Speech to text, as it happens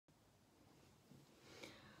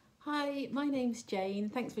Hi, my name's Jane.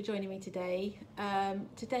 Thanks for joining me today.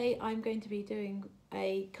 Today I'm going to be doing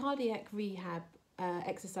a cardiac rehab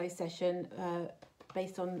exercise session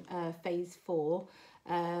based on phase 4.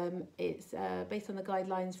 It's based on the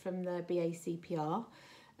guidelines from the BACPR.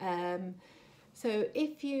 So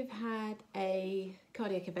if you've had a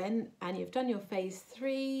cardiac event and you've done your phase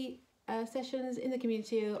 3 sessions in the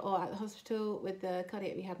community or at the hospital with the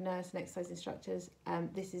cardiac rehab nurse and exercise instructors,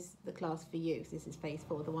 this is the class for you. This is phase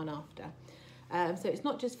 4, the one after. So it's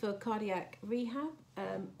not just for cardiac rehab.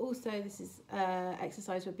 Also, this is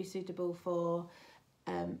exercise would be suitable for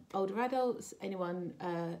older adults, anyone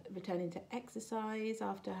returning to exercise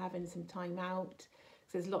after having some time out.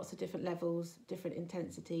 So there's lots of different levels, different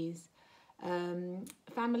intensities.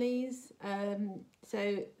 Families,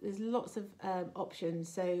 so there's lots of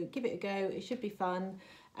options, so give it a go. It should be fun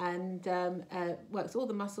and works all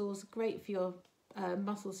the muscles, great for your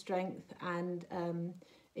muscle strength and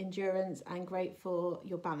endurance, and great for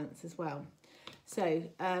your balance as well. So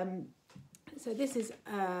this is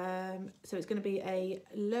so it's going to be a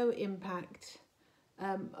low impact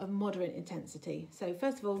of moderate intensity. So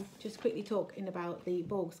first of all, just quickly talking about the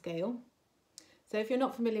Borg scale. So if you're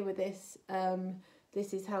not familiar with this,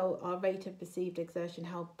 this is how our rate of perceived exertion,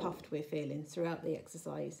 how puffed we're feeling throughout the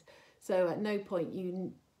exercise. So at no point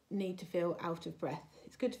you need to feel out of breath.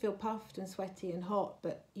 It's good to feel puffed and sweaty and hot,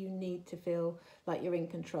 but you need to feel like you're in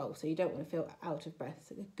control. So you don't want to feel out of breath.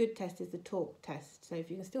 So a good test is the talk test. So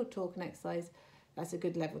if you can still talk and exercise, that's a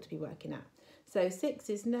good level to be working at. So 6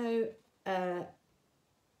 is no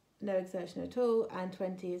exertion at all, and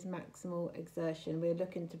 20 is maximal exertion. We're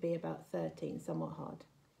looking to be about 13, somewhat hard.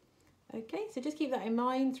 Okay, so just keep that in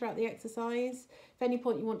mind throughout the exercise. If at any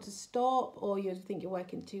point you want to stop or you think you're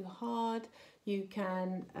working too hard, you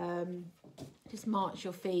can just march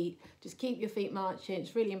your feet. Just keep your feet marching.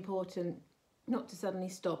 It's really important not to suddenly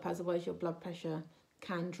stop, otherwise your blood pressure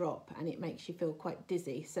can drop and it makes you feel quite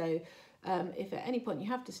dizzy. So if at any point you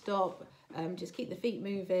have to stop, just keep the feet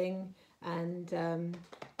moving and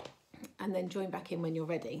then join back in when you're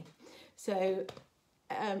ready. So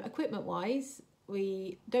equipment wise,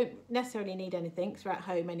 we don't necessarily need anything because we're at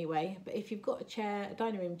home anyway, but if you've got a chair, a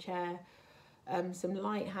dining room chair, some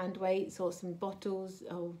light hand weights or some bottles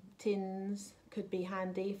or tins could be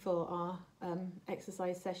handy for our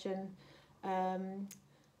exercise session.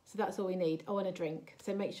 So that's all we need. Oh, and a drink.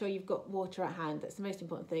 So make sure you've got water at hand. That's the most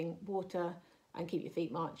important thing, water, and keep your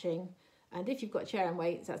feet marching. And if you've got a chair and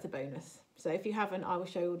weights, that's a bonus. So if you haven't, I will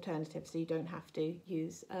show you alternatives so you don't have to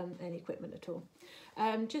use any equipment at all.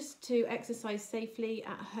 Just to exercise safely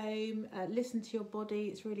at home, listen to your body,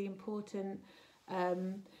 it's really important.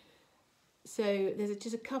 So there's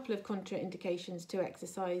just a couple of contraindications to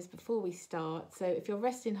exercise before we start. So if your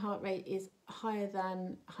resting heart rate is higher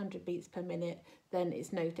than 100 beats per minute, then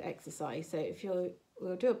it's no to exercise. So if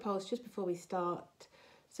we'll do a pulse just before we start.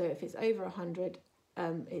 So if it's over 100,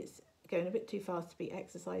 it's going a bit too fast to be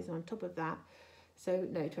exercising on top of that, so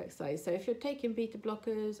no to exercise. So if you're taking beta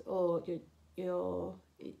blockers or your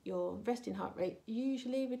resting heart rate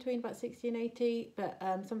usually between about 60 and 80, but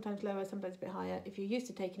sometimes lower, sometimes a bit higher. If you're used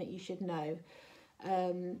to taking it, you should know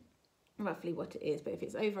roughly what it is, but if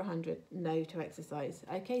it's over 100, no to exercise.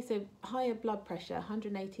 Okay, so higher blood pressure,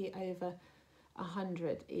 180 over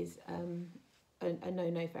 100 is a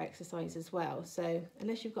no for exercise as well. So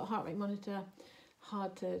unless you've got a heart rate monitor,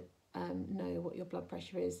 hard to know what your blood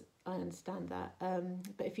pressure is. I understand that,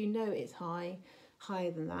 but if you know it's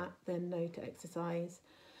higher than that, then no to exercise.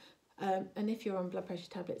 And if you're on blood pressure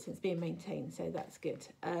tablets, it's being maintained, so that's good.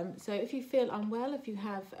 So if you feel unwell, if you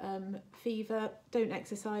have fever, don't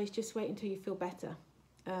exercise, just wait until you feel better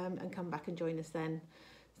and come back and join us then.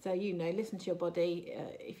 So listen to your body.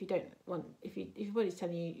 If your body's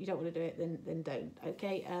telling you you don't want to do it, then don't.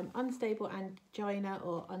 Okay. Unstable angina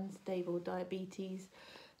or unstable diabetes,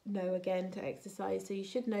 no again to exercise. So you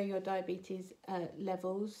should know your diabetes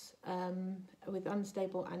levels. With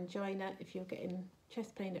unstable angina, if you're getting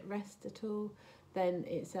chest pain at rest at all, then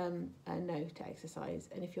it's a no to exercise.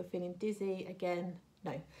 And if you're feeling dizzy, again,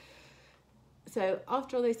 no. So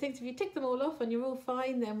after all those things, if you tick them all off and you're all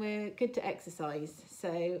fine, then we're good to exercise.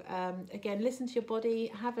 So again, listen to your body,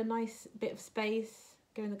 have a nice bit of space,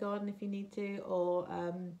 go in the garden if you need to, or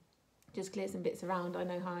just clear some bits around. I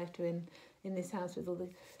know how I have to in this house with all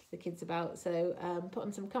the kids about. So put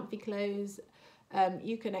on some comfy clothes.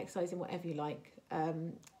 You can exercise in whatever you like.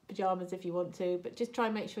 Pyjamas if you want to, but just try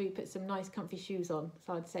and make sure you put some nice comfy shoes on.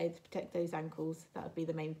 So I'd say to protect those ankles, that would be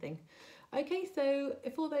the main thing. Okay, so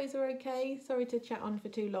if all those are okay, sorry to chat on for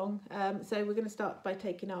too long. So we're going to start by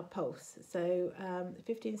taking our pulse. So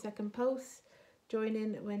 15-second pulse, join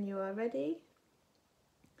in when you are ready.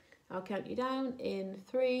 I'll count you down in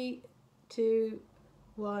 3, 2,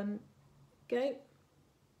 1, go.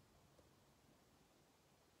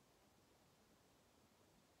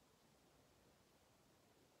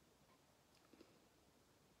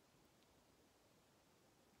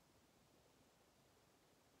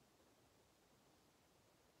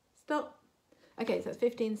 Stop. Okay, so that's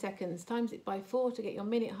 15 seconds. Times it by 4 to get your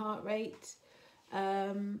minute heart rate.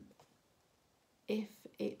 If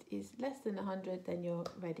it is less than 100, then you're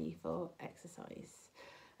ready for exercise.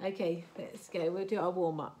 Okay, let's go. We'll do our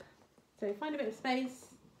warm up. So find a bit of space,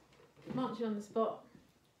 marching on the spot,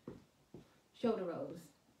 shoulder rolls.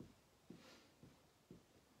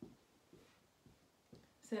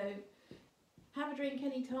 So have a drink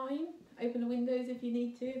anytime, open the windows if you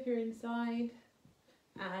need to, if you're inside,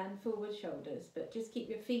 and forward shoulders, but just keep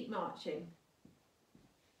your feet marching.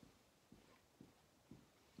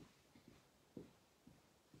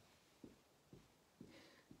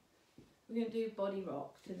 We're going to do body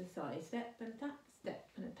rock to the side, step and a tap, step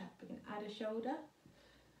and a tap. We're going to add a shoulder,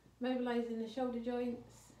 mobilising the shoulder joints.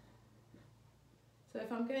 So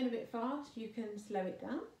if I'm going a bit fast, you can slow it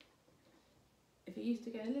down. If you're used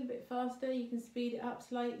to going a little bit faster, you can speed it up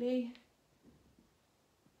slightly.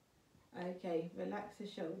 Okay, relax the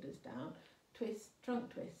shoulders down, twist,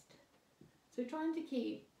 trunk twist. So trying to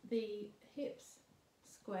keep the hips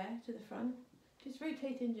square to the front, just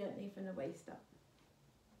rotating gently from the waist up.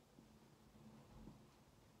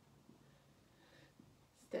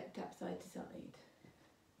 Step tap side to side.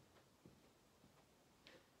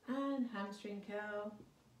 And hamstring curl.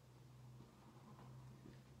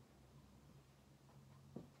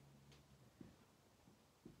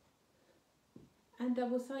 And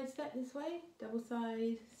double side step this way, double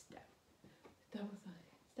side step, double side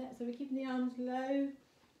step. So we're keeping the arms low,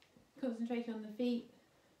 concentrate on the feet.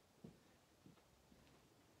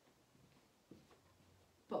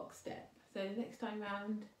 Box step. So next time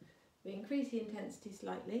round, we increase the intensity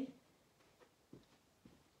slightly.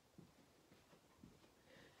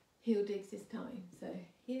 Heel digs this time. So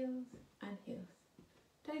heels and heels.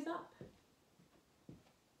 Toes up.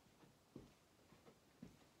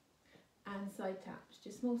 And side taps,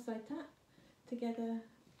 just small side tap together,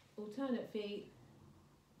 alternate feet,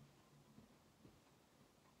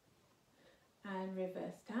 and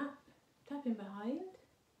reverse tap, tapping behind,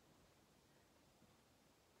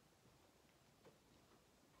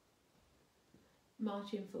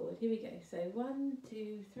 marching forward. Here we go. So 1,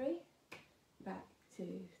 2, 3, back, 2,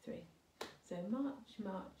 3. So march,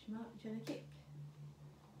 march, march, and a kick.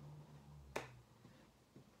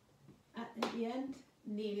 At the end,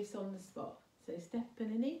 knee lifts on the spot. So step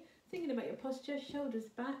and a knee. Thinking about your posture, shoulders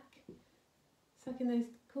back, sucking those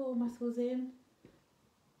core muscles in.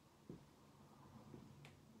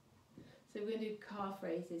 So we're going to do calf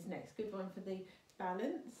raises next. Good one for the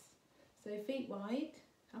balance. So feet wide,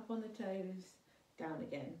 up on the toes, down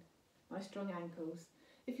again. Nice strong ankles.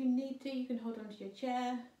 If you need to, you can hold onto your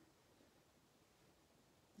chair.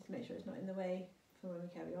 Just make sure it's not in the way for when we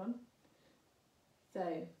carry on.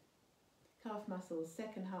 So calf muscles,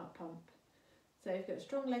 second heart pump. So if you've got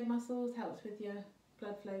strong leg muscles, helps with your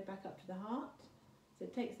blood flow back up to the heart. So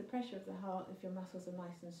it takes the pressure of the heart if your muscles are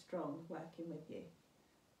nice and strong working with you.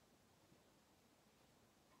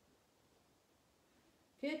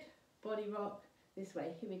 Good. Body rock this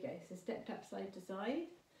way. Here we go. So step tap side to side.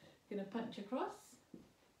 Going to punch across.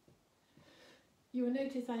 You will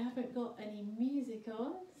notice I haven't got any music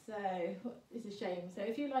on, so it's a shame. So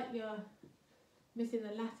if you like your missing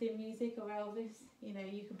the Latin music or Elvis, you know,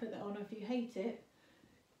 you can put that on. Or if you hate it,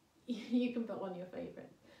 you can put on your favourite.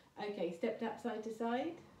 Okay, step tap side to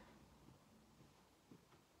side.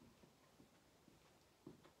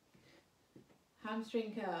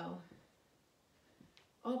 Hamstring curl.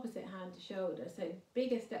 Opposite hand to shoulder. So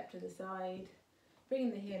bigger step to the side,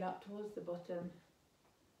 bringing the heel up towards the bottom.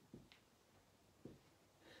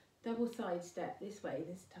 Double side step this way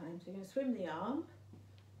this time. So you're going to swim the arm.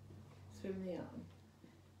 Swim the arm.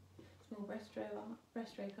 Small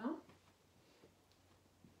breaststroke arm.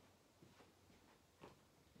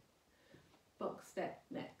 Box step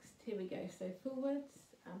next. Here we go. So forwards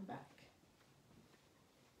and back.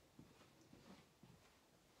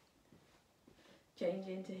 Change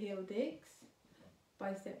into heel digs.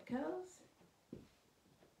 Bicep curls.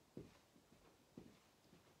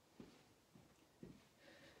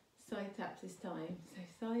 Side taps this time. So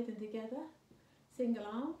side and together. Single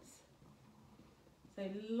arms. So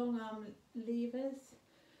long arm levers.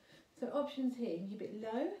 So options here, you can keep it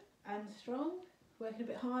low and strong, working a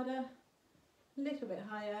bit harder, a little bit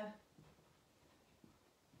higher.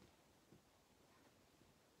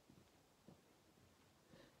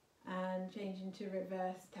 And and changing to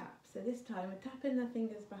reverse tap. So this time we're tapping the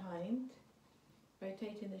fingers behind,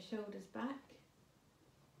 rotating the shoulders back.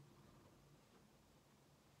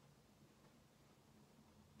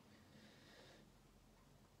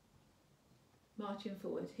 Marching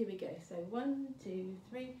forward. Here we go. So 1, 2,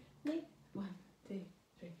 3, knee. 1, 2,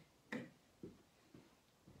 3, knee.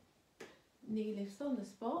 Knee lifts on the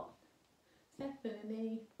spot. Step and a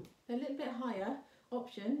knee. A little bit higher.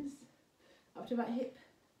 Options up to about hip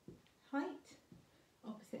height.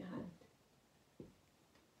 Opposite hand.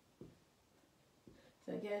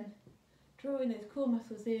 So again, drawing those core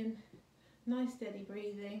muscles in. Nice steady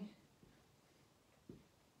breathing.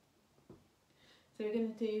 So we're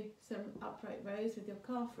going to do some upright rows with your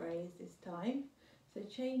calf raise this time. So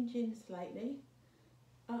changing slightly,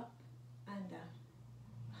 up and down.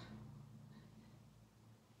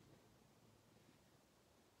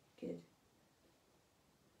 Good.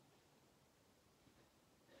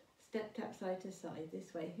 Step tap side to side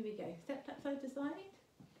this way. Here we go. Step tap side to side.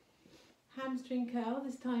 Hamstring curl,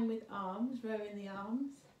 this time with arms, rowing the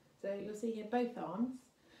arms. So you'll see here both arms.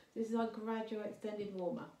 This is our gradual extended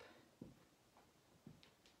warm up.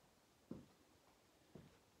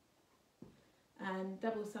 And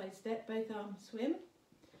double side step, both arms swim.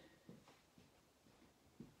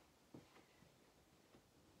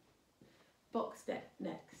 Box step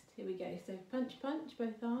next. Here we go. So punch, punch,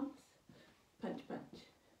 both arms. Punch, punch.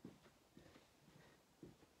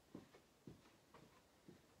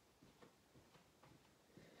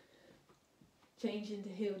 Change into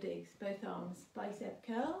heel digs, both arms. Bicep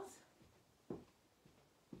curls.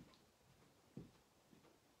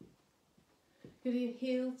 Good,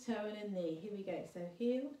 heel, toe and a knee. Here we go. So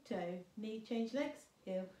heel, toe, knee, change legs,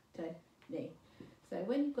 heel, toe, knee. So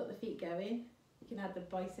when you've got the feet going, you can add the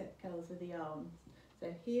bicep curls with the arms. So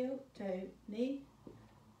heel, toe, knee,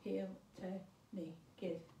 heel, toe, knee.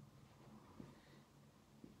 Good.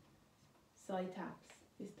 Side taps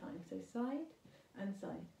this time. So side and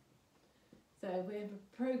side. So we're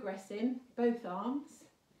progressing both arms.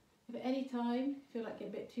 If at any time you feel like you're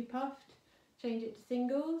a bit too puffed, change it to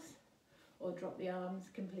singles. Or drop the arms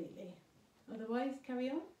completely. Otherwise, carry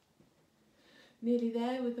on. Nearly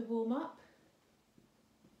there with the warm up.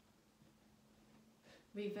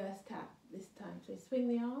 Reverse tap this time. So swing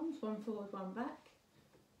the arms, one forward, one back.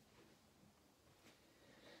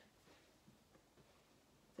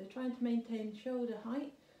 So trying to maintain shoulder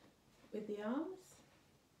height with the arms.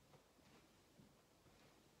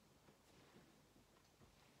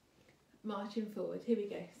 Marching forward. Here we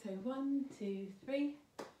go. So 1, 2, 3,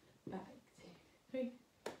 back. 3,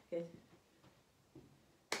 good.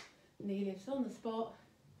 Knee lifts on the spot,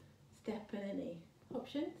 step and a knee.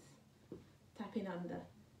 Options, tapping under.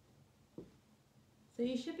 So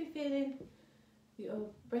you should be feeling your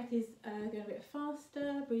breath is going a bit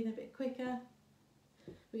faster, breathing a bit quicker.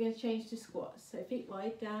 We're going to change to squats. So feet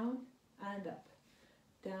wide, down and up,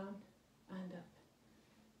 down and up.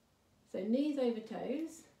 So knees over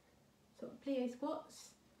toes, sort of plie squats.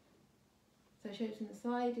 So shoulders from the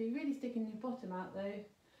side, you're really sticking your bottom out though,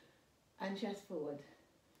 and chest forward.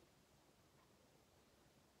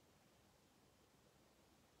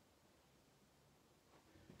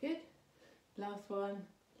 Good. Last one,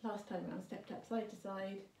 last time around, step tap side to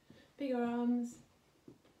side, bigger arms,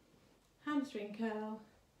 hamstring curl.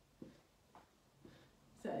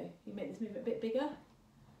 So you make this movement a bit bigger,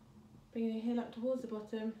 bringing your heel up towards the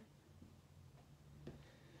bottom.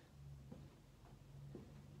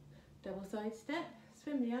 Double side step,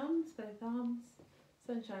 swim the arms, both arms,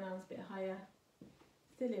 sunshine arms a bit higher,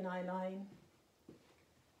 still in eye line,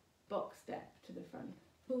 box step to the front,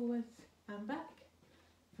 forwards and back,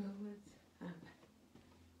 forwards and back.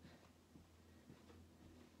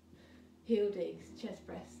 Heel digs, chest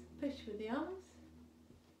press, push with the arms.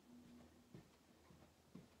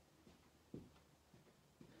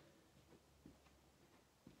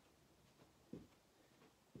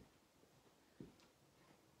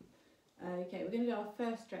 Okay, we're going to do our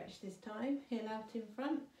first stretch this time. Heel out in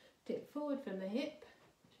front, tip forward from the hip,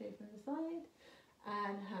 show from the side,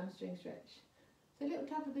 and hamstring stretch. So a little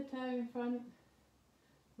tap of the toe in front,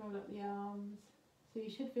 roll up the arms. So you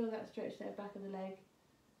should feel that stretch there, back of the leg,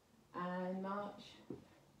 and march.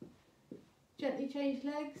 Gently change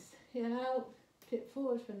legs, heel out, tip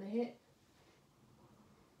forward from the hip.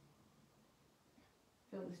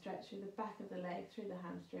 Feel the stretch through the back of the leg, through the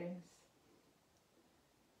hamstrings.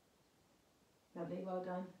 Lovely, well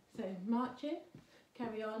done. So marching,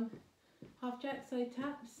 carry on, half jack, side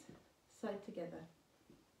taps, side together.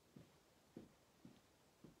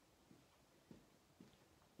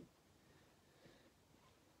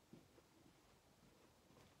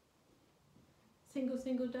 single,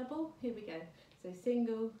 single, double. Here we go. So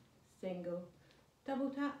single, single, double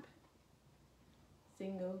tap,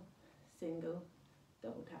 single, single,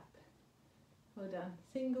 double tap. Well done.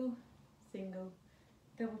 Single, single,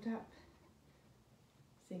 double tap,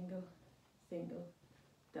 single, single,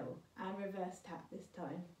 double. And reverse tap this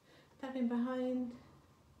time. Tapping behind.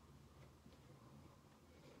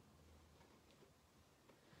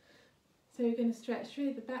 So we're going to stretch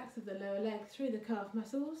through the backs of the lower leg, through the calf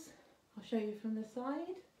muscles. I'll show you from the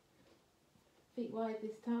side. Feet wide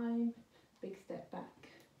this time, big step back.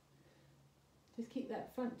 Just keep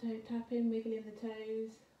that front toe tapping, wiggling the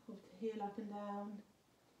toes, or to heel up and down.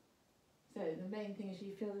 So the main thing is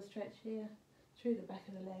you feel the stretch here, through the back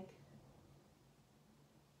of the leg.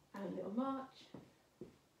 And a little march.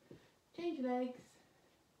 Change legs.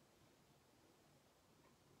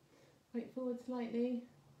 Weight forward slightly.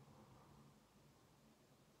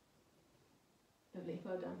 Lovely,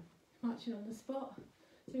 well done. Marching on the spot. So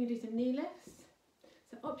we're going to do some knee lifts.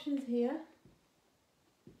 So options here.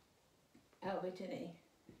 Elbow to knee.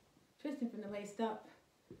 Twisting from the waist up.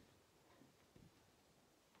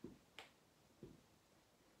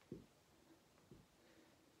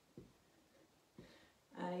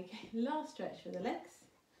 Okay, last stretch for the legs.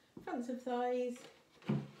 Fronts of thighs.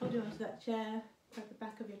 Hold on to that chair. Grab the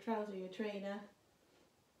back of your trouser or your trainer.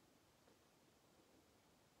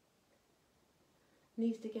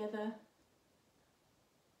 Knees together.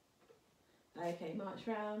 Okay, march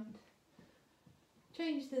round.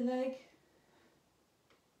 Change the leg.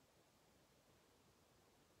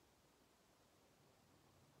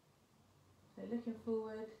 So looking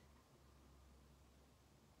forward.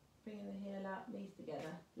 Bringing the heel up, knees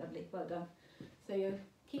together. Lovely, well done. So you're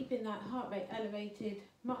keeping that heart rate elevated,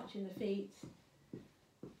 marching the feet.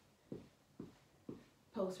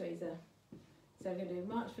 Pulse raiser. So we're going to do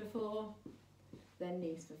march for 4, then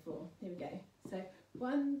knees for 4. Here we go. So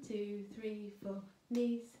 1, 2, 3, 4,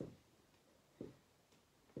 knees.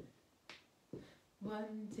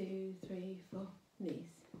 1, 2, 3, 4, knees.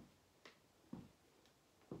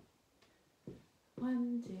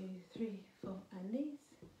 1, 2, 3, 4, and knees.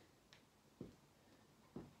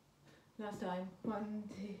 Last time, 1,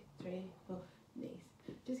 2, 3, 4, knees.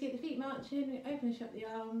 Just get the feet marching, open and shut the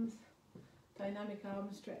arms, dynamic arm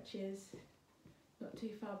stretches, not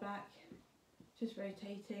too far back, just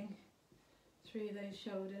rotating through those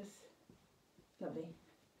shoulders. Lovely.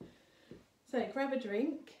 So grab a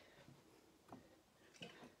drink,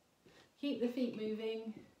 keep the feet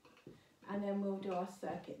moving, and then we'll do our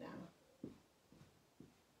circuit now.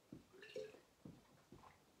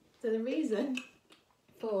 So the reason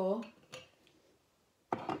for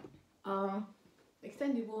our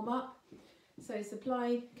extended warm-up, so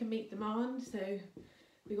supply can meet demand, so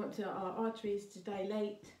we want our arteries to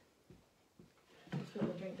dilate. Just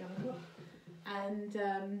got the drink down the top.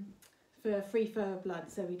 And for free flow of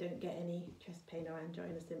blood, so we don't get any chest pain or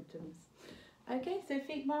angina symptoms. Okay, so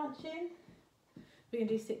feet marching. We're going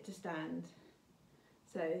to do sit to stand.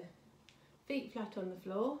 So feet flat on the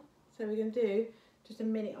floor. So we're going to do just a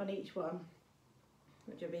minute on each one,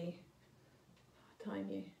 which will be, I'll time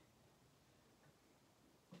you.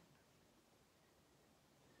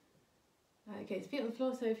 Okay, so feet on the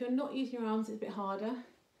floor, so if you're not using your arms, it's a bit harder.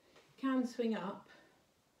 You can swing up,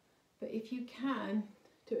 but if you can,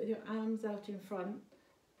 do it with your arms out in front.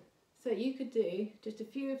 So you could do just a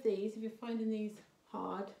few of these, if you're finding these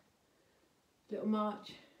hard, little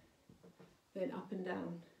march, then up and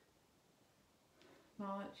down,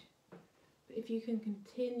 march. But if you can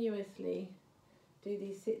continuously do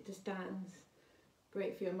these sit to stands,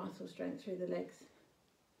 great for your muscle strength through the legs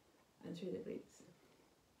and through the glutes.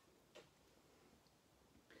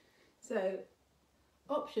 So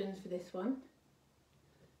options for this one,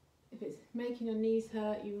 if it's making your knees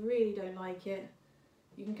hurt, you really don't like it,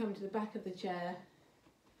 you can come to the back of the chair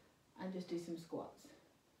and just do some squats.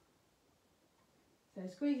 So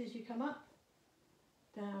squeeze as you come up,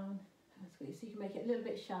 down and squeeze, so you can make it a little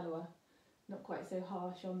bit shallower, not quite so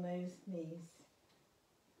harsh on those knees.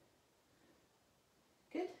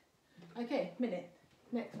 Good? Okay, minute.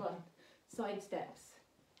 Next one, side steps.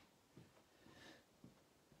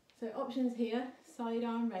 So options here, side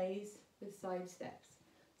arm raise with side steps.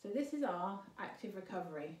 So this is our active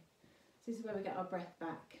recovery. So this is where we get our breath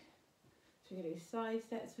back. So we're going to do side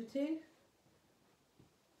steps for 2,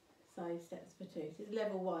 side steps for 2. So this is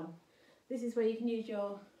level 1. This is where you can use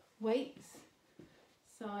your weights,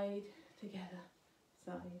 side, together,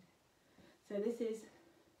 side. So this is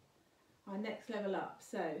our next level up.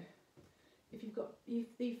 So if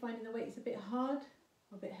you're finding the weights a bit hard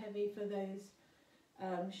or a bit heavy for those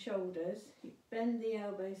shoulders, you bend the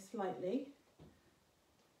elbows slightly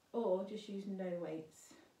or just use no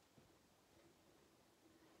weights.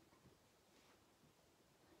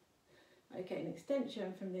 Okay, an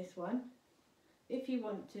extension from this one, if you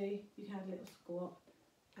want to, you can have a little squat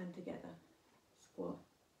and together, squat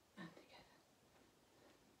and together.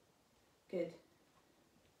 Good.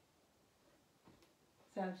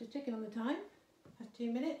 So I'm just checking on the time, that's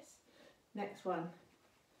 2 minutes. Next one.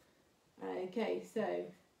 Okay, so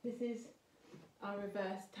this is our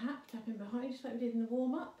reverse tap, tapping behind, just like we did in the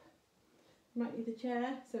warm-up. You might need the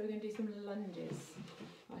chair, so we're going to do some lunges.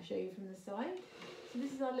 I'll show you from the side. So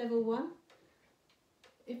this is our level 1.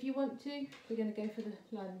 If you want to, we're going to go for the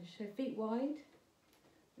lunge. So feet wide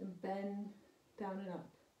and bend down and up,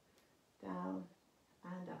 down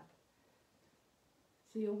and up.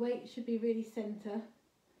 So your weight should be really centre,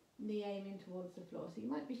 knee aiming towards the floor. So you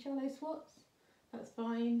might be shallow squats, that's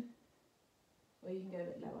fine, or you can go a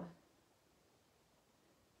bit lower.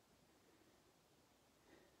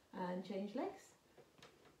 And change legs,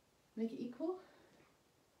 make it equal.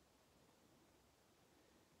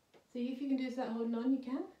 So if you can do this without holding on, you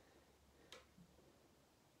can.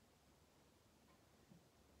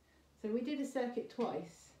 So we did a circuit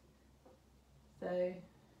twice, so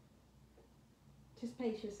just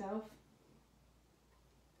pace yourself.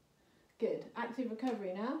 Good, active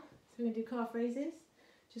recovery now. So we're going to do calf raises,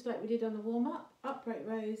 just like we did on the warm-up. Upright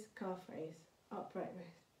rows, calf raise, upright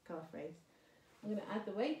rows, calf raise. I'm going to add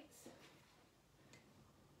the weights.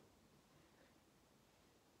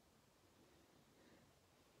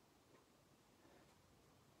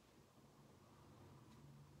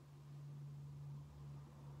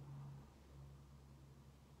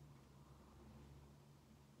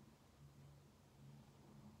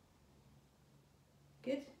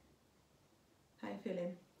 Good. How are you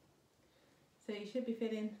feeling? So you should be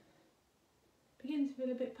feeling, beginning to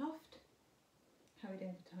feel a bit puffed. How are we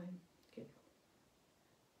doing for time? Good.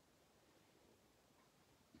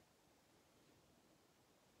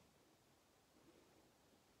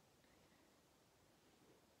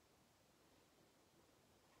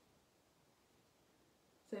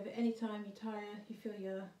 So if at any time you tire, you feel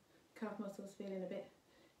your calf muscles feeling a bit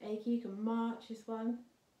achy, you can march this one.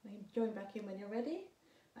 You can join back in when you're ready.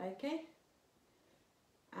 Okay.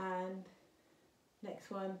 And next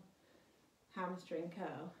one, hamstring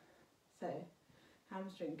curl. So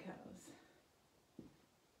hamstring curls.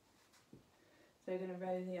 So we're going to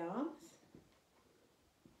row the arms.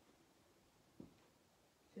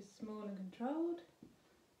 Just small and controlled.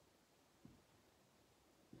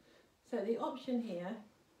 So the option here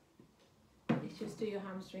is just do your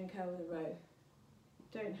hamstring curl with a row.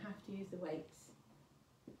 Don't have to use the weights.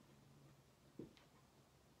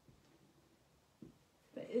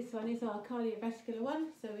 But this one is our cardiovascular one,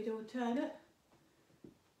 so we do alternate,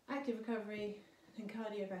 active recovery and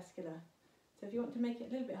cardiovascular. So if you want to make it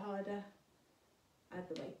a little bit harder, add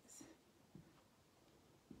the weights.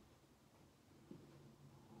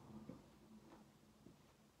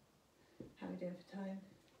 How are we doing for time?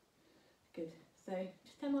 Good. So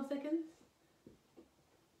just 10 more seconds.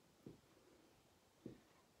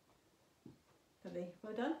 Lovely.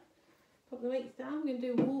 Well done. Pop the weights down. We're going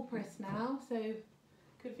to do a wall press now. So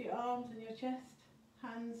good for your arms and your chest.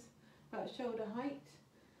 Hands about shoulder height.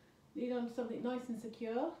 Lean on something nice and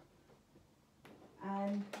secure.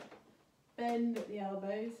 And bend at the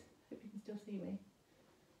elbows. Hope you can still see me.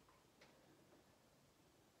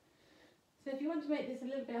 So if you want to make this a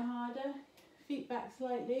little bit harder, feet back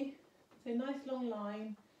slightly. So nice long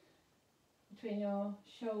line between your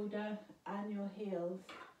shoulder and your heels.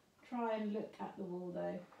 Try and look at the wall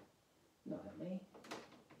though, not at me.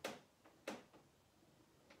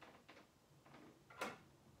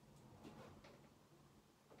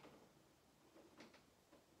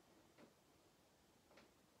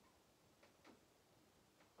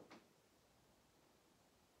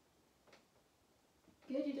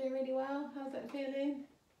 Good, you're doing really well. How's that feeling?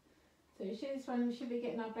 So this one we should be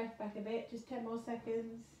getting our breath back a bit, just 10 more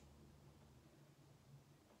seconds.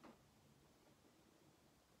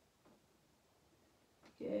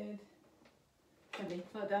 Good. Lovely,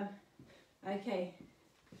 well done. Okay,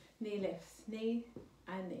 knee lifts, knee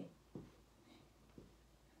and knee.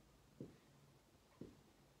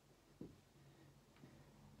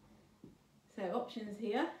 So options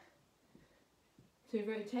here to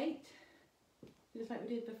rotate, just like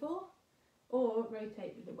we did before, or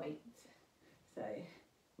rotate with the weights. So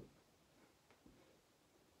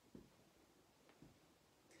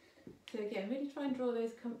again, really try and draw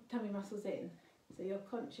those tummy muscles in, so you're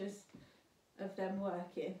conscious of them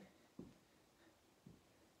working.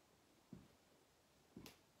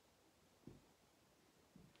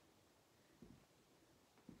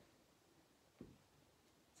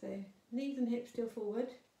 So knees and hips still forward,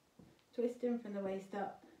 twisting from the waist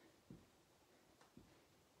up.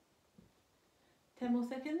 10 more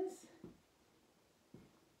seconds.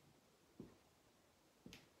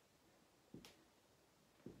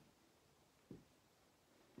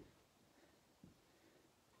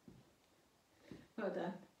 Well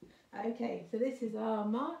done. Okay, so this is our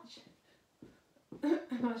march.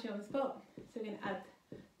 Marching on the spot. So we're going to add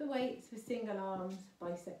the weights with single arms,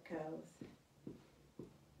 bicep curls.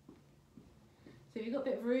 So if you've got a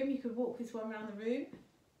bit of room, you could walk this one around the room.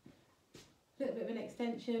 A little bit of an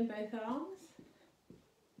extension, both arms.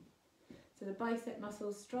 So the bicep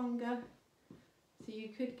muscle's stronger. So you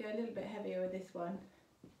could go a little bit heavier with this one.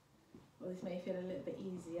 Or this may feel a little bit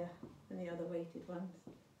easier than the other weighted ones.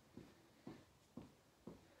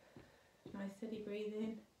 Nice steady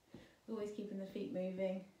breathing. Always keeping the feet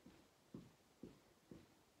moving.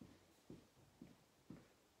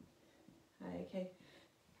 Okay.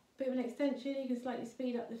 Bit of an extension, you can slightly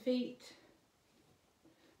speed up the feet,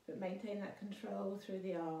 but maintain that control through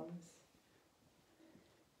the arms.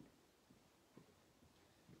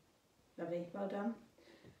 Lovely, well done.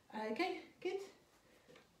 Okay, good.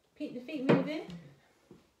 Keep the feet moving.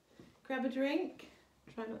 Grab a drink.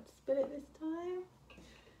 Try not to spill it this time.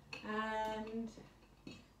 And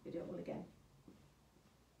we do it all again.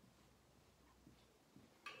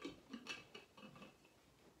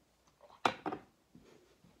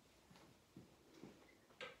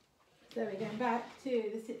 So we're going back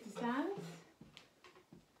to the sit to stands.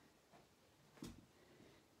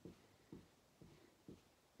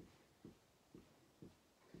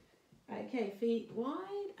 Okay, feet wide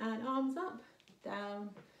and arms up, down,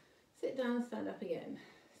 sit down, stand up again.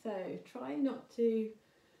 So try not to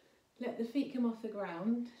let the feet come off the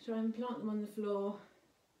ground, try and plant them on the floor.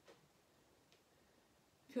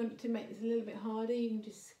 If you want to make this a little bit harder, you can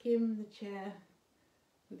just skim the chair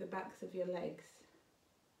with the backs of your legs.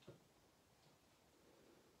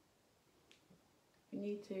 If you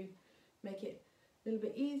need to make it a little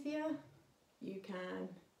bit easier, you can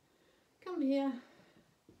come here,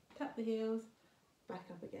 tap the heels, back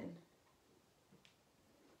up again.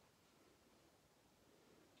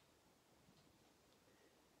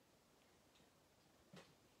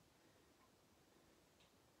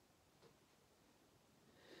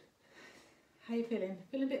 How are you feeling?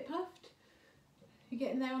 Feeling a bit puffed? You're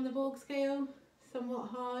getting there on the Borg scale? Somewhat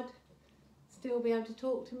hard? Still be able to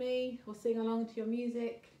talk to me or sing along to your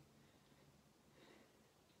music?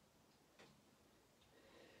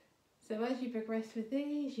 So as you progress with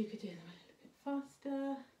these, you could do them a little bit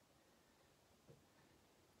faster.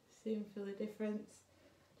 Soon feel the difference.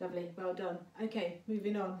 Lovely, well done. Okay,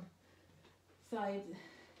 moving on. Side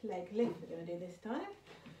leg lift we're going to do this time.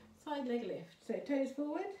 Side leg lift. So toes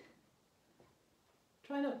forward.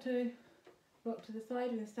 Try not to rock to the side.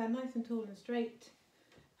 We're going to stand nice and tall and straight.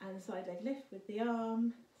 And the side leg lift with the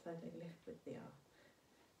arm. Side leg lift with the arm.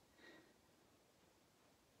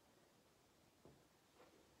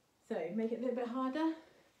 So make it a little bit harder.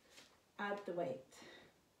 Add the weight.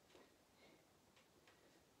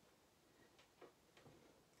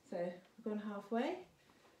 So we've gone halfway.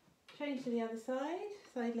 Change to the other side.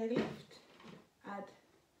 Side leg lift. Add.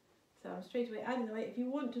 So I'm straight away adding the weight. If you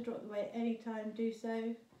want to drop the weight any time, do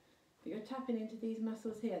so. But you're tapping into these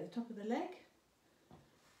muscles here at the top of the leg.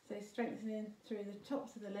 So strengthening through the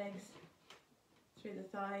tops of the legs, through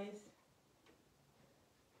the thighs.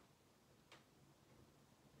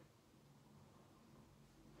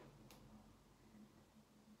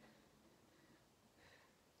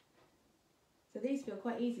 So these feel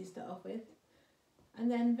quite easy to start off with. And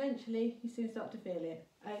then eventually you soon start to feel it.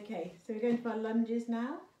 Okay, so we're going to our lunges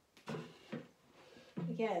now.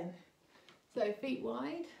 Again, so feet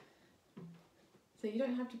wide, so you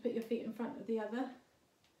don't have to put your feet in front of the other,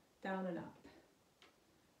 down and up,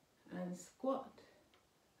 and squat,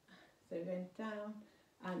 so we're going down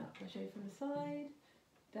and up. I'll show you from the side,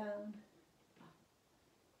 down, up.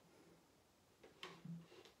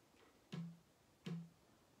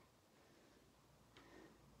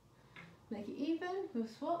 Make it even, we'll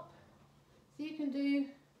swap, so you can do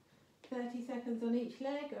 30 seconds on each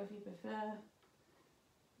leg, or if you prefer,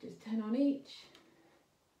 just 10 on each,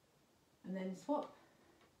 and then swap.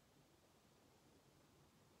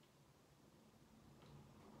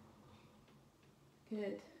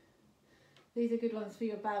 Good. These are good ones for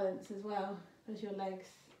your balance as well as your legs.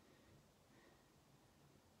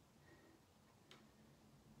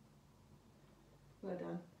 Well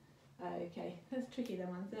done. Okay, that's tricky, them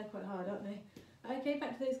ones, they're quite hard, aren't they? Okay,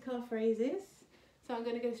 back to those calf raises. So I'm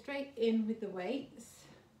going to go straight in with the weights.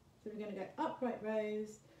 So we're going to go upright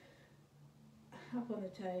rows, up on the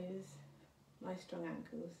toes, nice strong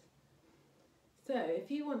ankles. So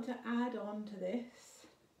if you want to add on to this,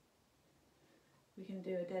 we can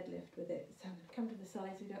do a deadlift with it. So come to the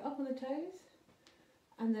sides, we go up on the toes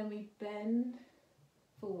and then we bend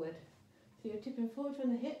forward. So you're tipping forward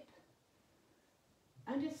from the hip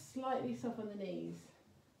and just slightly soften the knees.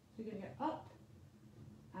 So we're going to go up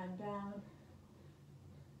and down,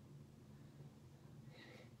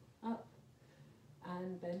 up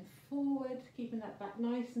and bend forward, keeping that back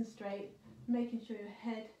nice and straight, making sure your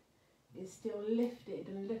head is still lifted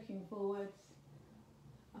and looking forwards.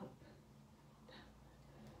 Up,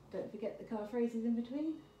 down. Don't forget the calf raises in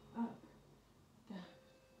between. Up, down.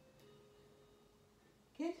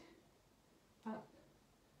 Good. Up.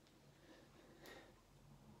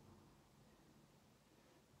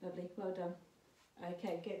 Lovely, well done.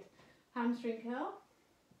 Okay, good. Hamstring curl.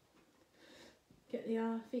 Get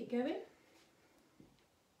the feet going.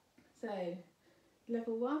 So,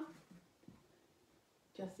 level 1,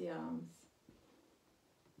 just the arms.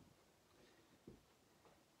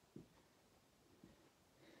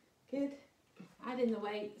 Good. Add in the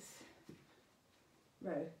weights.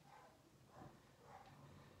 Row.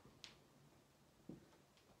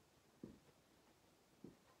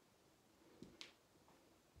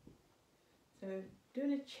 So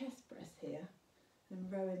doing a chest press here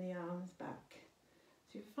and rowing the arms back.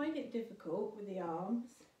 So if you find it difficult with the arms,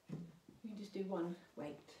 you can just do one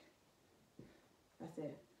weight. That's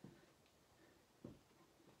it.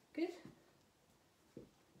 Good.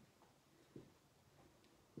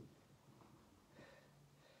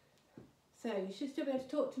 So you should still be able to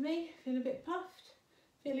talk to me, feeling a bit puffed,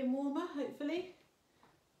 feeling warmer hopefully.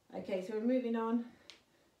 Okay, so we're moving on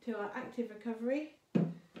to our active recovery.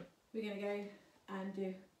 We're going to go and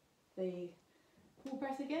do the pull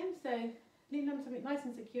press again. So lean on something nice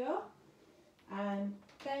and secure and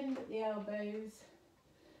bend at the elbows.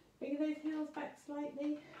 Bring those heels back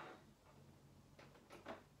slightly.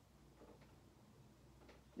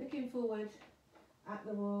 Looking forward at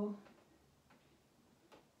the wall.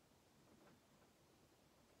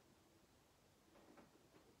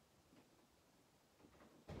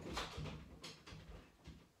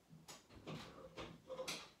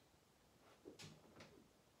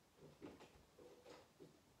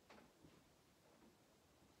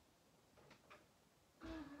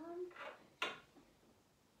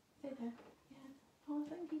 Sit there. Yeah. Oh,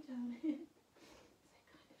 thank you, darling. So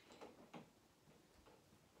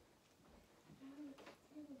kind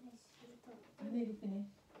of you. I nearly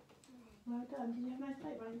finished. Well done. Did you have a nice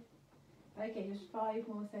break, right? Okay, just 5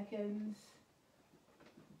 more seconds.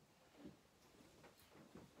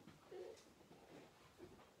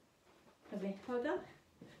 Lovely. Well done.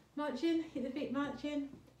 March in, hit the feet, march in.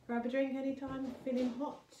 Grab a drink anytime, feeling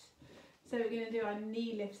hot. So we're going to do our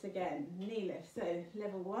knee lifts again. Knee lifts. So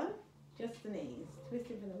level 1, just the knees.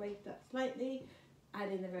 Twisting from the waist up slightly.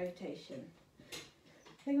 Add in the rotation.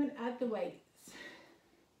 Then we're going to add the weights.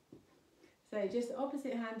 So just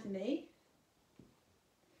opposite hand to knee.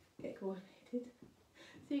 Get coordinated.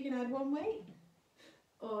 So you can add 1 weight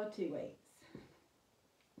or 2 weights.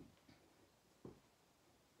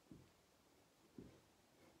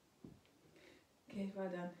 Okay, well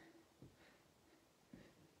done.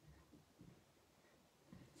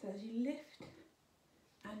 So as you lift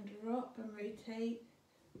and drop and rotate,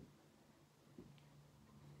 you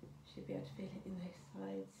should be able to feel it in those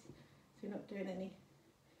sides. So we're not doing any,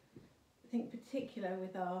 I think particular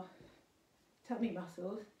with our tummy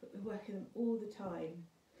muscles, but we're working them all the time.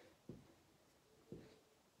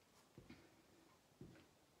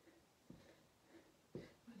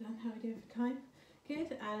 Well done, how are we doing for time?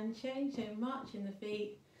 Good, and change, so marching the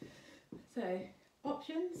feet. So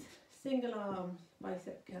options, single arms,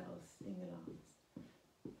 bicep curls, single arms.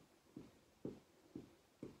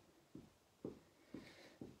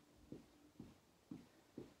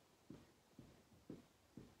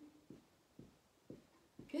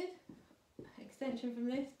 Good. Extension from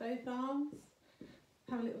this, both arms.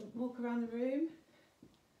 Have a little walk around the room.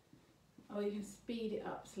 Or you can speed it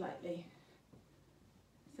up slightly.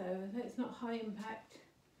 So though it's not high impact,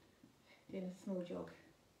 doing a small jog.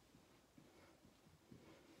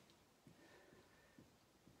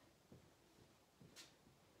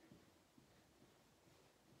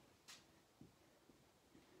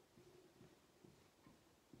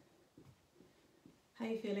 How are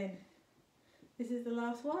you feeling? This is the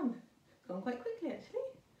last one. It's gone quite quickly actually.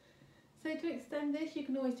 So to extend this, you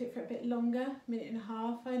can always do it for a bit longer, 1.5 minutes.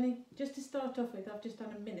 Only just to start off with, I've just done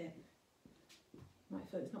 1 minute. Might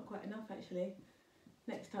feel it's not quite enough actually.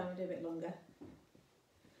 Next time I'll do a bit longer.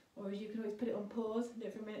 Or you can always put it on pause and do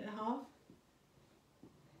it for 1.5 minutes.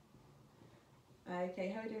 Okay,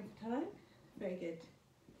 how are we doing for time? Very good.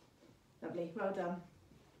 Lovely, well done.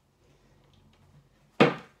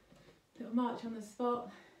 Little march on the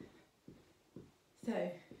spot.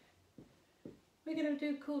 So we're going to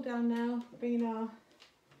do a cool down now, bringing our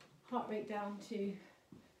heart rate down to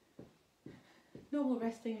normal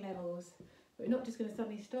resting levels. But we're not just going to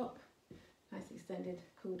suddenly stop. Nice extended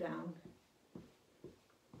cool down.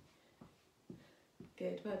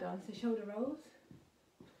 Good, well done. So shoulder rolls,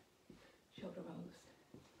 shoulder rolls.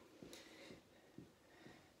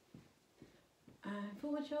 And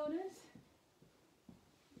forward shoulders.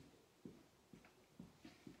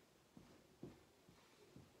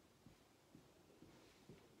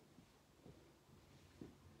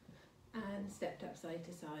 And stepped up side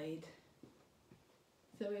to side.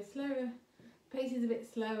 So we're slower, pace is a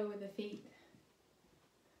bit slower with the feet.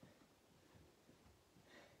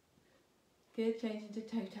 Good, changing to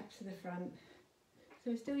toe taps to the front.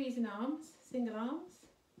 So we're still using arms, single arms.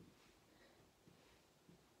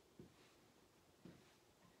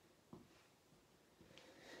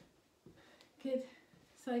 Good,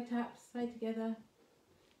 side taps, side together.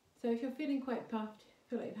 So if you're feeling quite puffed,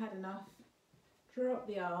 feel like you've had enough, drop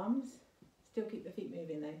the arms, still keep the feet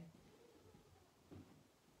moving though.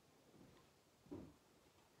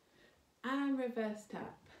 And reverse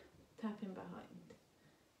tap, tapping behind.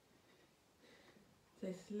 So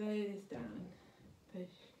slow this down,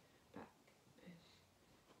 push, back, push.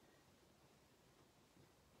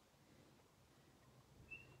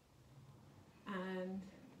 And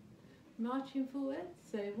marching forward,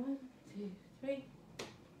 so 1, 2, 3,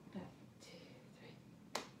 back, 2,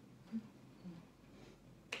 3.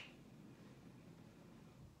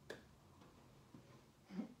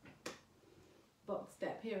 Box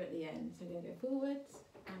step here at the end, so we're going to go forwards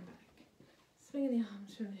and back. Swinging the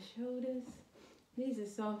arms from the shoulders. Knees are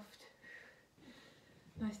soft,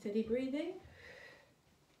 nice steady breathing.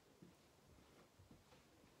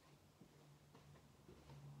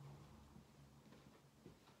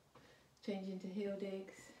 Change into heel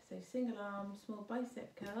digs, so single arm, small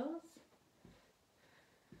bicep curls.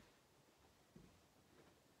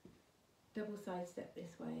 Double side step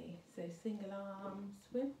this way, so single arm,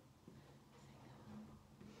 swim.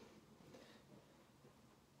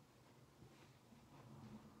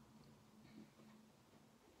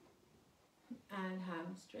 And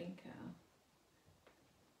hamstring curl.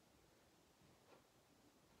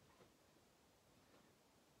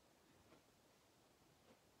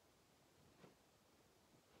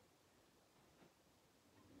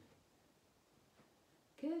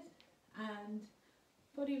 Good, and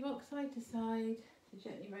body rock side to side, so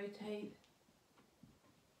gently rotate.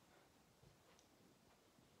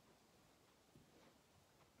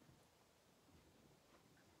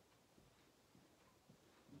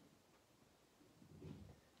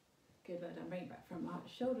 Good, well done. Bring it back from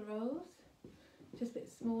arch. Shoulder rolls, just a bit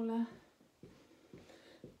smaller.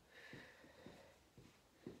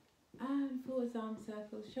 And forwards arm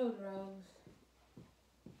circles, shoulder rolls.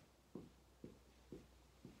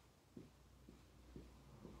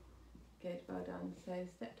 Good, well done. So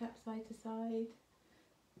step tap side to side.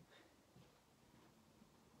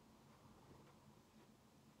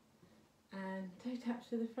 And toe taps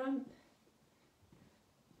to the front.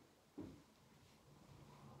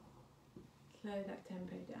 Slow that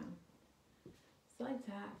tempo down. Side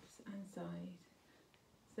taps and side.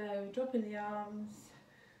 So dropping the arms,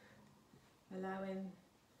 allowing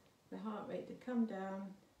the heart rate to come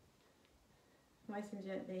down nice and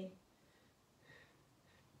gently.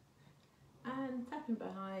 And tapping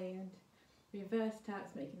behind, reverse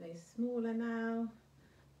taps, making those smaller now.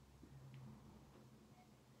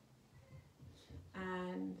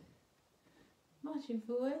 And marching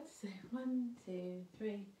forward, so 1, 2,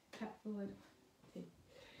 3, tap forward, 2.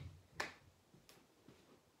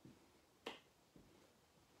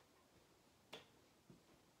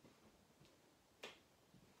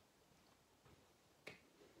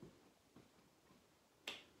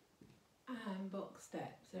 And box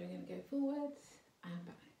step, so we're going to go forwards and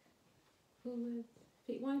back, forwards,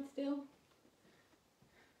 feet wide still.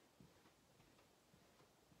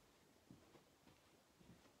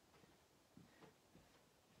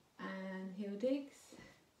 And heel digs,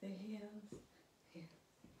 so heels, heels.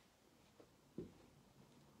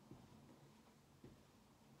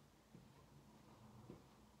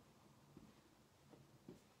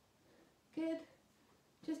 Good.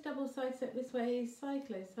 Just double side step this way,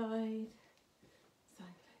 cyclo side,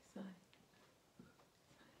 cyclo side.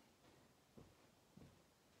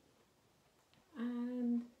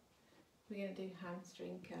 And we're going to do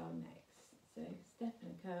hamstring curl next. So step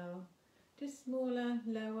and curl, just smaller,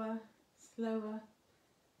 lower, slower.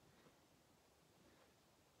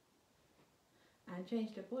 and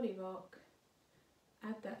change to body rock.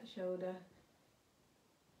 Add that shoulder.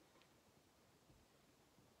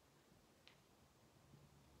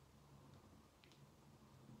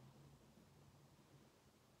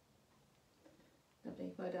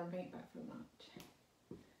 Lovely, well done, bring it back for a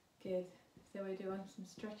march. Good, so we do on some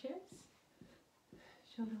stretches.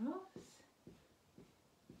 Shoulder rocks.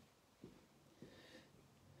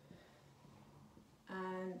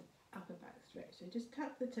 And upper back stretch. So just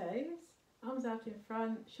tap the toes, arms out in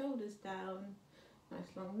front, shoulders down,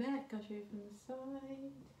 nice long neck. I'll show you from the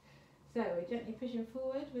side. So we're gently pushing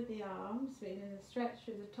forward with the arms, feeling the stretch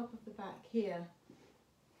through the top of the back here.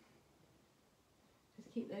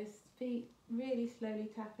 Just keep those feet really slowly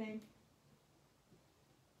tapping.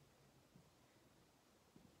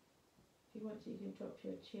 If you want to, you can drop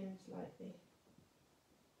your chin slightly.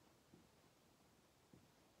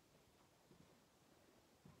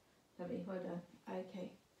 Lovely, well done.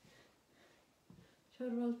 Okay.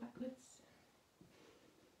 Shoulder rolls backwards.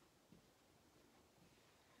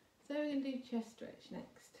 So we're going to do chest stretch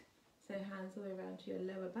next. So hands all the way around to your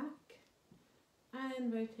lower back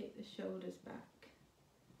and rotate the shoulders back.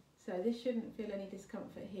 So this shouldn't feel any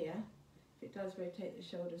discomfort here. If it does, rotate the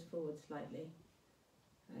shoulders forward slightly.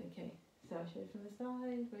 Okay, so I'll show you from the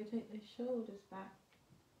side, rotate the shoulders back.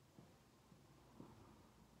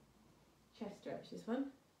 Chest stretch, this one.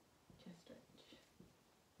 Chest stretch.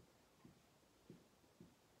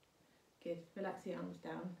 Good, relax the arms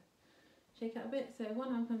down. Shake out a bit, so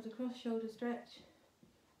one arm comes across, shoulder stretch,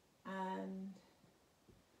 and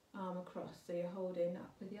arm across, so you're holding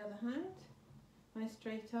up with the other hand. Nice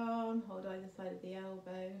straight arm, hold either side of the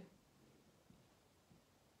elbow.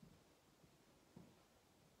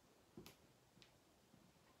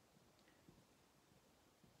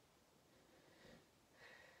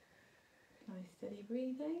 Nice steady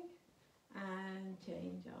breathing, and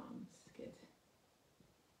change arms, good.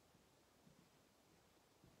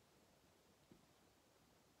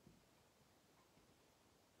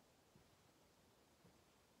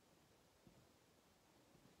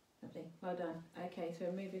 Lovely, well done. Okay, so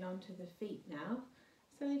we're moving on to the feet now.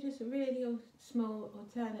 So just really small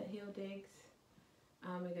alternate heel digs,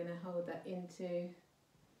 and we're going to hold that into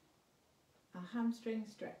a hamstring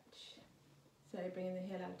stretch. So bringing the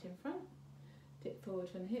heel out in front, tip forward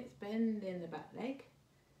from the hips, bend in the back leg,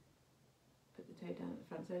 put the toe down at the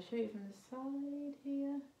front. So I'll show you from the side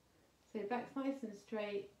here. So back's nice and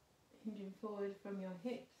straight, hinging forward from your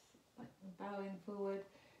hips, like bowing forward.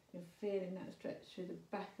 You're feeling that stretch through the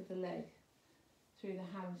back of the leg, through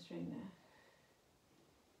the hamstring there.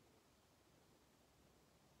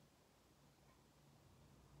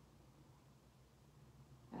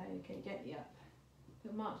 Okay, gently up.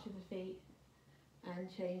 Little march of the feet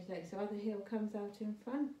and change legs. So other heel comes out in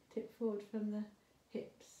front, tip forward from the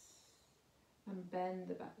hips and bend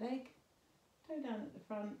the back leg. Toe down at the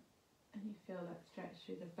front and you feel that stretch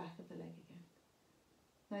through the back of the leg again.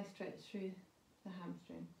 Nice stretch through the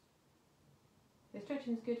hamstrings. The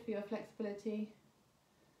stretching is good for your flexibility.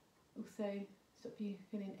 Also stop you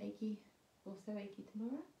feeling achy, also achy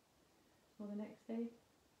tomorrow or the next day.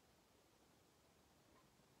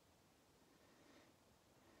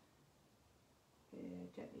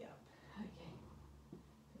 Good, gently up. Okay.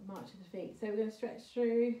 March of the feet. So we're going to stretch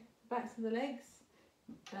through the backs of the legs.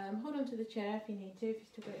 Hold on to the chair if you need to, if you've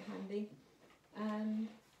still got it handy. And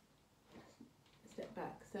step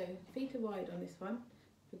back. So feet are wide on this one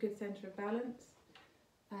for good centre of balance.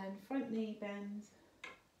 And front knee bends,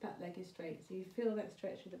 back leg is straight. So you feel that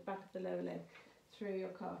stretch through the back of the lower leg, through your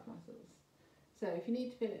calf muscles. So if you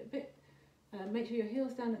need to feel it a bit, make sure your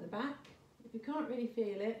heel's down at the back. If you can't really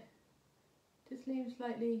feel it, just lean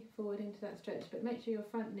slightly forward into that stretch, but make sure your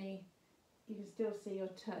front knee, you can still see your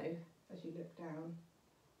toe as you look down.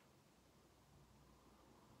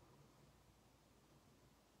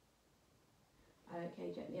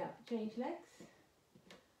 Okay, gently up, change legs.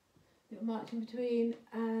 Little march in between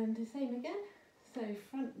and the same again. So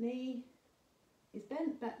front knee is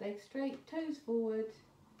bent, back leg straight, toes forward,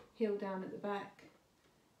 heel down at the back.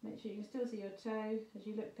 Make sure you can still see your toe as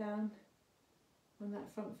you look down on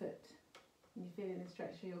that front foot. And you're feeling the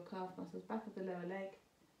stretch through your calf muscles, back of the lower leg.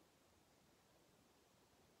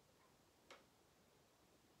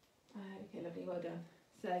 Okay, lovely, well done.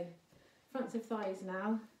 So fronts of thighs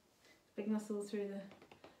now. Big muscles through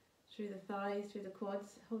the thighs, through the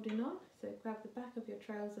quads, holding on. So grab the back of your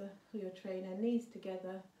trouser or your trainer, knees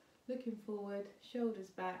together, looking forward, shoulders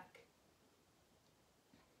back.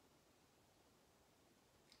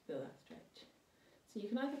 Feel that stretch. So you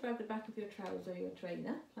can either grab the back of your trouser or your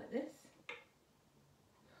trainer, like this,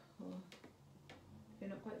 or if you're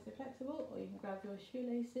not quite so flexible, or you can grab your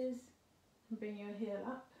shoelaces and bring your heel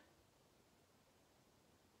up.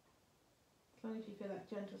 As long as you feel that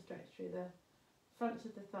gentle stretch through the fronts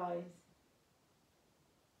of the thighs.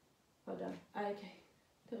 Well done. Okay,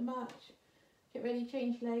 little march. Get ready,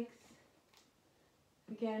 change legs.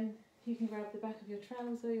 Again, you can grab the back of your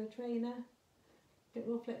trouser, your trainer. A bit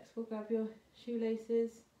more flexible, grab your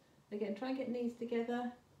shoelaces. Again, try and get knees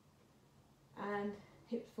together and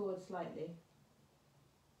hips forward slightly.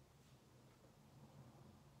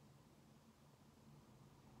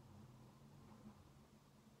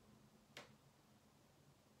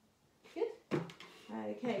 Good.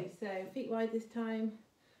 Okay, so feet wide this time,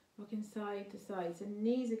 rocking side to side. So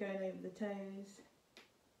knees are going over the toes.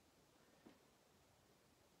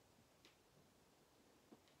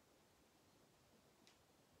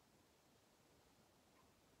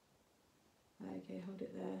 Okay, hold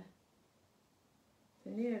it there. So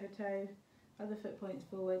knee over toe, other foot points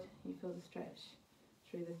forward. You feel the stretch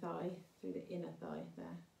through the thigh, through the inner thigh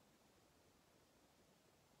there.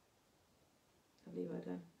 Lovely, well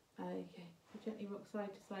done. Okay, so gently rock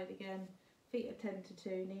side to side again. Feet are 10 to 2,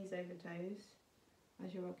 knees over toes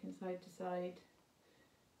as you're rocking side to side.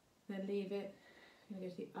 Then leave it. You're going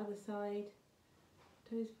to go to the other side.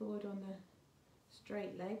 Toes forward on the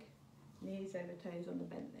straight leg, knees over toes on the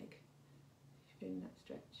bent leg. Feeling that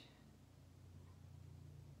stretch.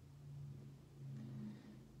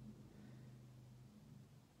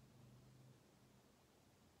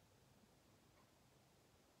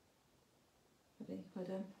 Lovely, well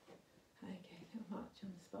done. Okay, little march on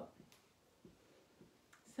the spot.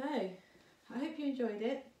 So, I hope you enjoyed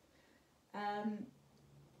it.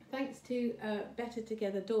 Thanks to Better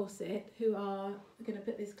Together Dorset, who are going to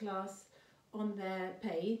put this class on their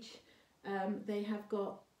page. They have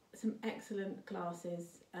got some excellent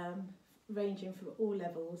classes ranging from all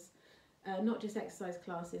levels, not just exercise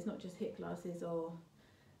classes, not just HIIT classes or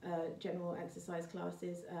general exercise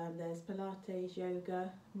classes. There's Pilates,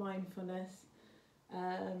 yoga, mindfulness,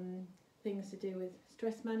 things to do with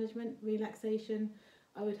stress management, relaxation.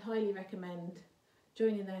 I would highly recommend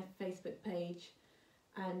joining their Facebook page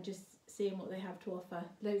and just seeing what they have to offer.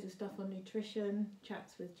 Loads of stuff on nutrition,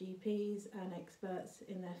 chats with GPs and experts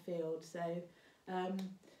in their field. So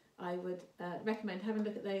I would recommend having a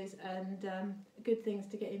look at those, and good things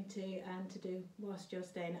to get into and to do whilst you're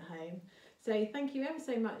staying at home. So thank you ever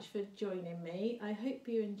so much for joining me. I hope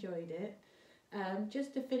you enjoyed it.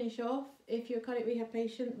 Just to finish off, if you're a cardiac rehab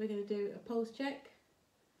patient, we're going to do a pulse check,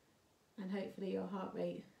 and hopefully your heart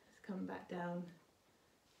rate has come back down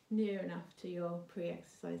near enough to your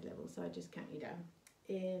pre-exercise level. So I just count you down.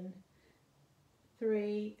 In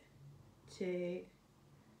 3, 2,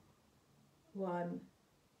 1,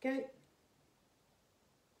 go.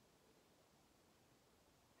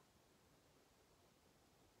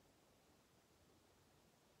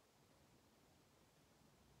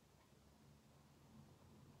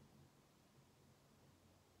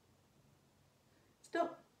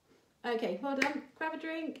 Stop. Okay, well done. Grab a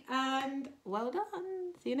drink and well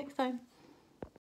done. See you next time.